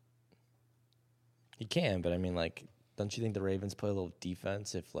pleases. He can, but I mean, like, don't you think the Ravens play a little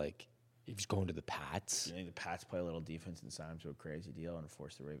defense if he's going to the Pats? You think the Pats play a little defense and sign him to a crazy deal and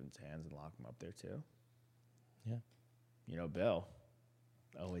force the Ravens' hands and lock him up there too? Yeah. Bill,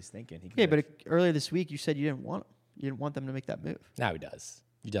 always thinking. Yeah, but earlier this week you said you didn't want him. You didn't want them to make that move. Now he does.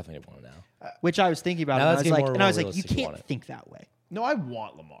 You definitely don't want him now. Which I was thinking about. Now And let's I was get like, more you realistic, you can't want it. think that way. No, I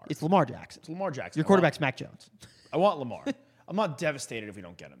want Lamar. It's Lamar Jackson. It's Lamar Jackson. Your quarterback's Mac Jones. I want Lamar. I'm not devastated if we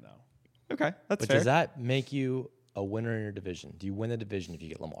don't get him, though. Okay, that's But fair. does that make you a winner in your division? Do you win the division if you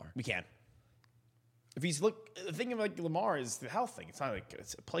get Lamar? We can. If he's the thing of like Lamar is the health thing. It's not like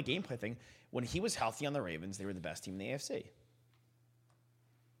it's a gameplay thing. When he was healthy on the Ravens, they were the best team in the AFC.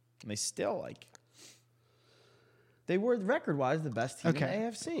 And they still they were record-wise the best team in the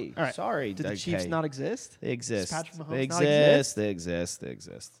AFC. All right. Sorry, Did the Chiefs not exist? They exist. Does Patrick Mahomes They not exist. They exist. They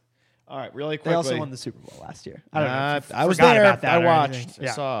exist. All right, really quickly. They also won the Super Bowl last year. I don't know. If you I was forgot there. about that I or watched. anything. I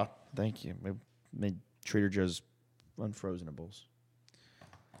Yeah. saw. Thank you. Made Trader Joe's unfrozenables.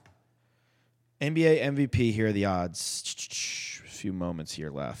 NBA MVP. Here are the odds. A few moments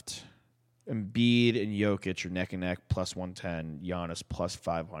here left. Embiid and Jokic are neck and neck, plus 110. Giannis plus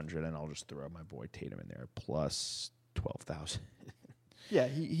 500, and I'll just throw my boy Tatum in there, plus 12,000. Yeah,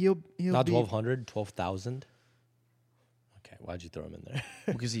 he'll Not be 1,200, 12,000? Okay, why'd you throw him in there?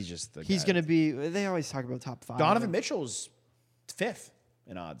 Because he's just the He's guy. going to be. They always talk about top 5. Donovan Mitchell's 5th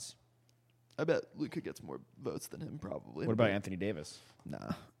in odds. I bet Luka gets more votes than him, probably. What about Anthony Davis?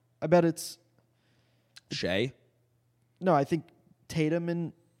 Nah, I bet it's Shea? no. I think Tatum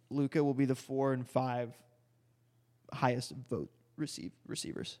and Luka will be the 4 and 5 highest vote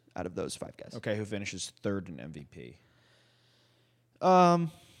receivers out of those 5 guys. Okay, who finishes 3rd in MVP?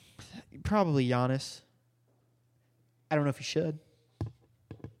 Probably Giannis. I don't know if he should.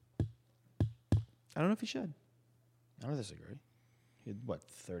 I I don't disagree. He had,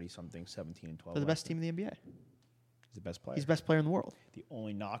 30-something, 17 and 12? They're the best team in the NBA. He's the best player. He's the best player in the world. The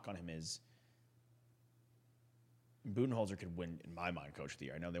only knock on him is Budenholzer could win, in my mind, Coach of the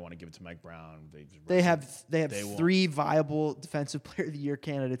Year. I know they want to give it to Mike Brown. They have They 3 viable Defensive Player of the Year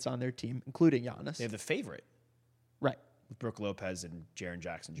candidates on their team, including Giannis. They have the favorite Right. with Brooke Lopez and Jaren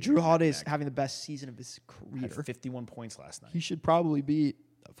Jackson Jr. Drew Holiday's having the best season of his career. had 51 points last night. He should probably be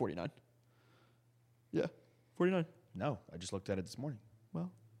 49. Yeah, 49. No, I just looked at it this morning. Well,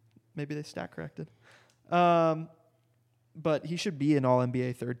 maybe they stat corrected. But he should be an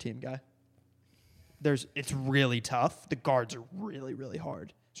All-NBA third-team guy. It's really tough. The guards are really, really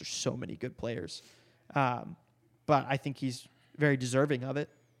hard. There's so many good players. But I think he's very deserving of it.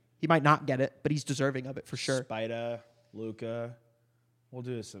 He might not get it, but he's deserving of it for sure. Spida, Luka. We'll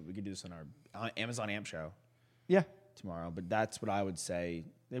do this. We could do this on our Amazon Amp show Yeah. tomorrow. But that's what I would say.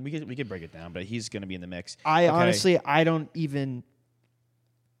 And we could break it down, but he's going to be in the mix. Honestly, I don't even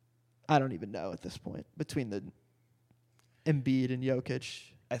know at this point between the Embiid and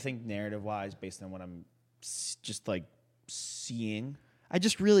Jokic. I think narrative-wise, based on what I'm just seeing, I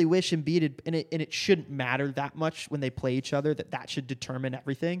just really wish Embiid had, and it shouldn't matter that much when they play each other, that should determine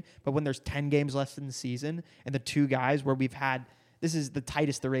everything. But when there's 10 games left in the season and the two guys where this is the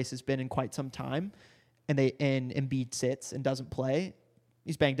tightest the race has been in quite some time, and Embiid sits and doesn't play,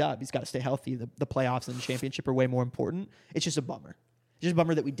 he's banged up. He's got to stay healthy. The playoffs and the championship are way more important. It's just a bummer. It's just a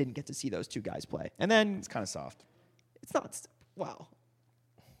bummer that we didn't get to see those two guys play. And then It's kind of soft. it's not, wow.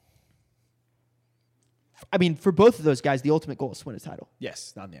 I mean, for both of those guys, the ultimate goal is to win a title.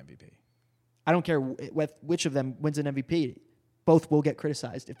 Yes, not the MVP. I don't care which of them wins an MVP. Both will get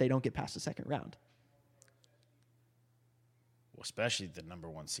criticized if they don't get past the second round. Well, especially the number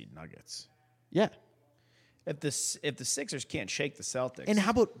 1 seed Nuggets. Yeah. If the Sixers can't shake the Celtics. And how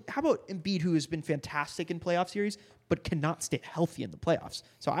about Embiid, who has been fantastic in playoff series, but cannot stay healthy in the playoffs?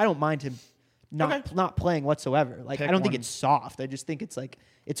 So I don't mind him not playing whatsoever. Like, Pick I don't think one. it's soft. I just think it's like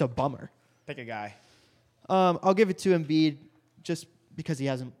it's a bummer. Pick a guy. I'll give it to Embiid just because he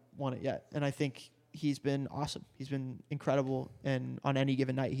hasn't won it yet, and I think he's been awesome. He's been incredible, and on any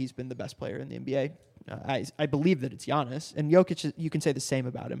given night, he's been the best player in the NBA. I believe that it's Giannis, and Jokic. You can say the same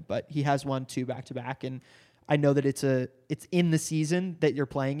about him, but he has won 2 back-to-back, and I know that it's in the season that you're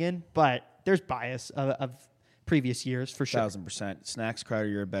playing in, but there's bias of previous years for sure. 1,000%. Snacks, Crowder,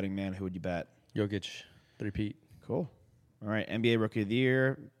 you're a betting man. Who would you bet? Jokic, repeat. Cool. All right, NBA Rookie of the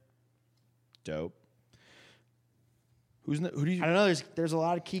Year. Dope. Who do you? I don't know. There's a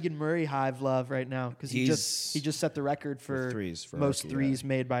lot of Keegan Murray hive love right now because he just set the record for threes for most rookie, threes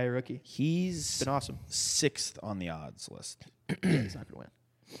made by a rookie. He's Been awesome. 6th on the odds list. Yeah, he's not gonna win.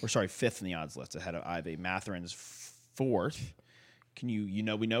 Or sorry, 5th on the odds list ahead of Ivy. Matherin's 4th. Can we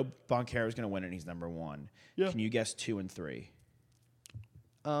know Boncaro is going to win it and he's number 1. Yeah. Can you guess 2 and 3?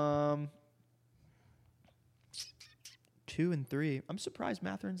 2 and 3. I'm surprised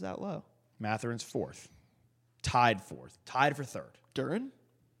Matherin's that low. Matherin's 4th. Tied 4th. Tied for 3rd. Duren?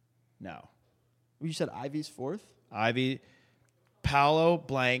 No. You said Ivy's 4th? Ivy, Paolo,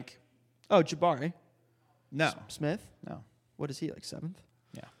 blank. Oh, Jabari. No. Smith? No. What is he, like 7th?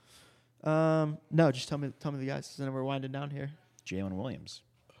 Yeah. No, just tell me the guys. Then we're winding down here. Jalen Williams.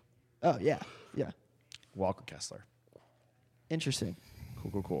 Oh, yeah. Walker Kessler. Interesting.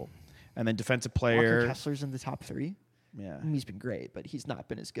 Cool. And then defensive Walker player. Kessler's in the top 3. Yeah. I mean, he's been great, but he's not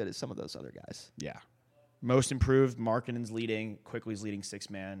been as good as some of those other guys. Yeah. Most improved, Markkanen's leading, Quickly's leading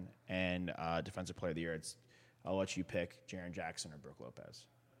 6-man, and defensive player of the year. I'll let you pick Jaren Jackson or Brook Lopez.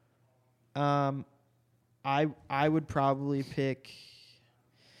 I would probably pick.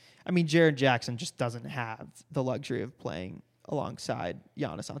 I mean, Jaren Jackson just doesn't have the luxury of playing alongside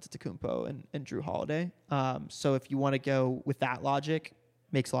Giannis Antetokounmpo and Drew Holiday. So if you want to go with that logic,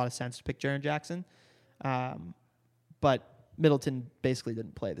 makes a lot of sense to pick Jaren Jackson. But Middleton basically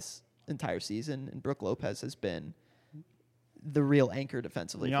didn't play this entire season, and Brook Lopez has been the real anchor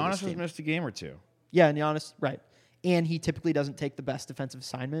defensively. Giannis for this has team. missed a game or 2. Yeah, and Giannis, right. And he typically doesn't take the best defensive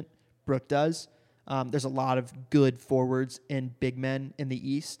assignment. Brook does. There's a lot of good forwards and big men in the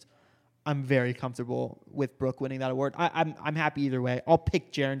East. I'm very comfortable with Brook winning that award. I'm happy either way. I'll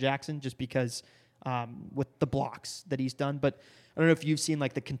pick Jaren Jackson just because with the blocks that he's done. But I don't know if you've seen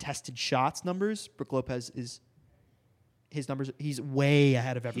like the contested shots numbers. Brook Lopez his numbers, he's way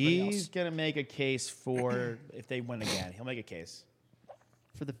ahead of everybody else. He's going to make a case for if they win again. He'll make a case.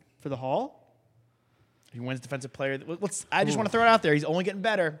 For the Hall? He wins defensive player. I just want to throw it out there. He's only getting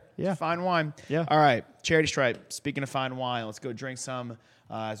better. Yeah. Fine wine. Yeah. All right. Charity Stripe. Speaking of fine wine, let's go drink some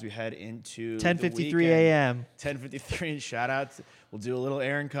as we head into 10:53 a.m. 10:53. Shout out. We'll do a little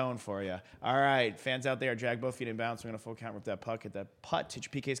Aaron Cohen for you. All right. Fans out there, drag both feet in bounce. We're going to full count, rip that puck, hit that putt,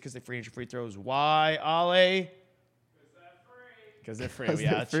 hit your PKs because they're free, hit your free throws. Why, Ollie? Because they're free. We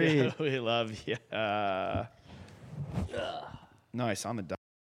out you. We love you. Nice. On the dot.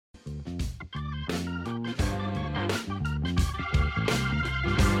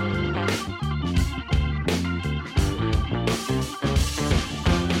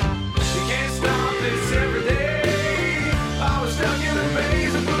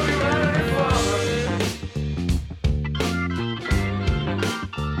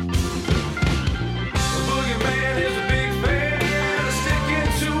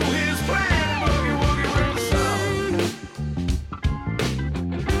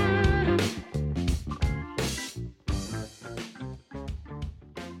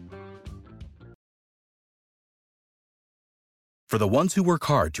 For the ones who work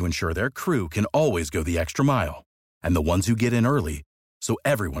hard to ensure their crew can always go the extra mile, and the ones who get in early so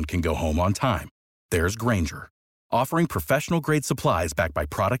everyone can go home on time, there's Grainger, offering professional-grade supplies backed by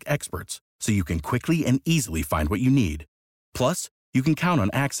product experts so you can quickly and easily find what you need. Plus, you can count on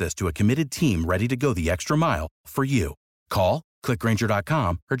access to a committed team ready to go the extra mile for you. Call, Click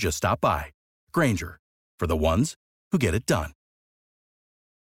Grainger.com or just stop by. Grainger, for the ones who get it done.